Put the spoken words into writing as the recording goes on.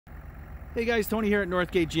Hey guys, Tony here at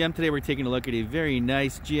Northgate GM. Today we're taking a look at a very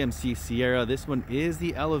nice GMC Sierra. This one is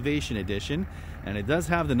the Elevation Edition, and it does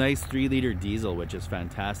have the nice 3-liter diesel, which is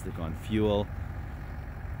fantastic on fuel.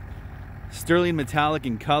 Sterling metallic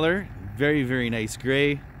in color, very nice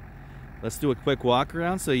gray. Let's do a quick walk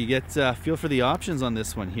around so you get a feel for the options on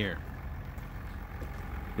this one here.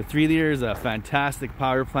 The 3-liter is a fantastic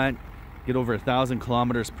power plant. Get over 1,000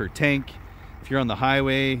 kilometers per tank. If you're on the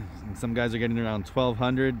highway, some guys are getting around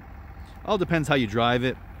 1,200. All depends how you drive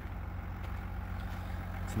it.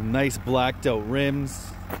 Some nice blacked out rims,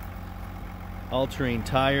 all-terrain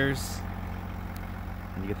tires,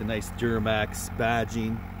 and you get the nice Duramax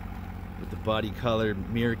badging with the body color,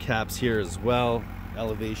 mirror caps here as well,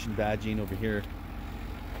 Elevation badging over here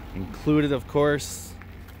included, of course.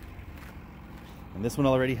 And this one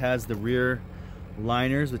already has the rear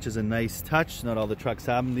liners, which is a nice touch. Not all the trucks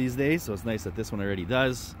have them these days, so it's nice that this one already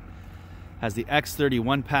does. Has the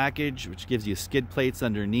X31 package, which gives you skid plates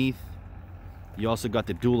underneath. You also got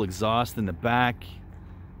the dual exhaust in the back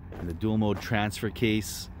and the dual mode transfer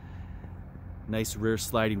case. Nice rear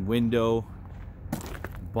sliding window.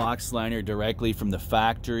 Box liner directly from the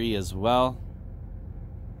factory as well.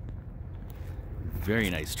 Very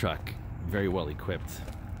nice truck, very well equipped.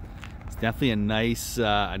 It's definitely a nice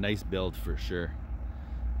build for sure.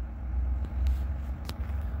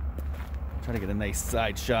 Try to get a nice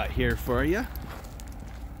side shot here for you. A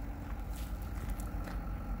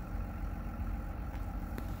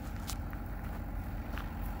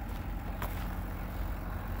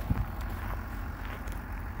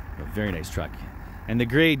very nice truck. And the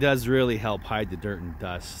gray does really help hide the dirt and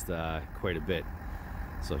dust quite a bit.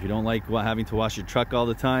 So if you don't like having to wash your truck all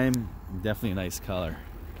the time, definitely a nice color.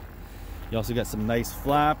 You also got some nice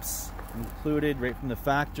flaps included right from the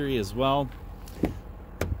factory as well.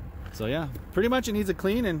 So yeah, pretty much it needs a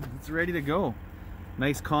clean and it's ready to go.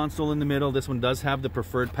 Nice console in the middle. This one does have the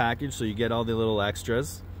preferred package, so you get all the little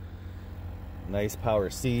extras. Nice power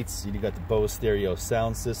seats. You got the Bose stereo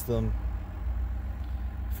sound system.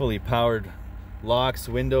 Fully powered locks,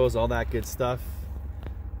 windows, all that good stuff.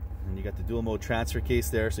 And you got the dual mode transfer case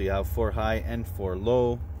there, so you have 4 high and 4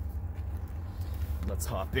 low. Let's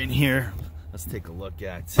hop in here. Let's take a look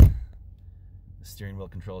at the steering wheel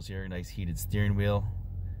controls here. Nice heated steering wheel.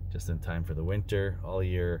 Just in time for the winter. All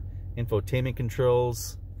your infotainment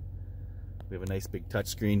controls. We have a nice big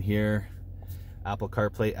touchscreen here. Apple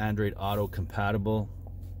CarPlay, Android Auto compatible.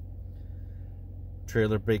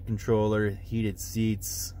 Trailer brake controller, heated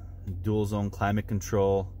seats, dual zone climate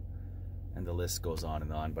control, and the list goes on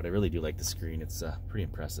and on. But I really do like the screen. It's pretty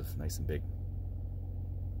impressive, nice and big.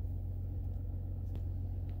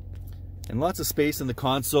 And lots of space in the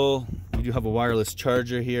console. You do have a wireless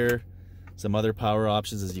charger here. Some other power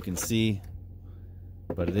options, as you can see,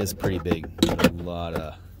 but it is pretty big. A lot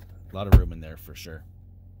of room in there for sure.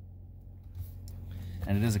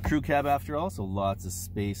 And it is a crew cab after all, so lots of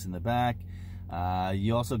space in the back.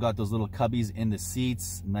 You also got those little cubbies in the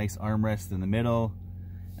seats, nice armrest in the middle,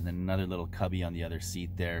 and then another little cubby on the other seat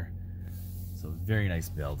there. So very nice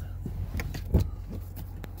build.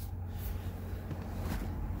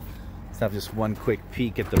 Let's have just one quick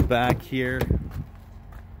peek at the back here.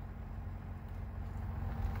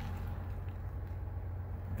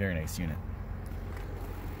 Very nice unit.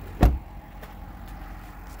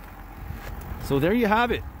 So there you have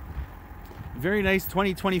it. Very nice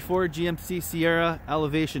 2024 GMC Sierra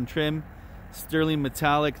Elevation trim, sterling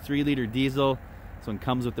metallic 3-liter diesel. This one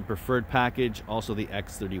comes with the preferred package, also the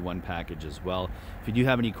X31 package as well. If you do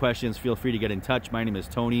have any questions, feel free to get in touch. My name is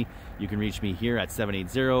Tony. You can reach me here at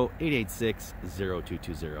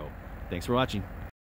 780-886-0220. Thanks for watching.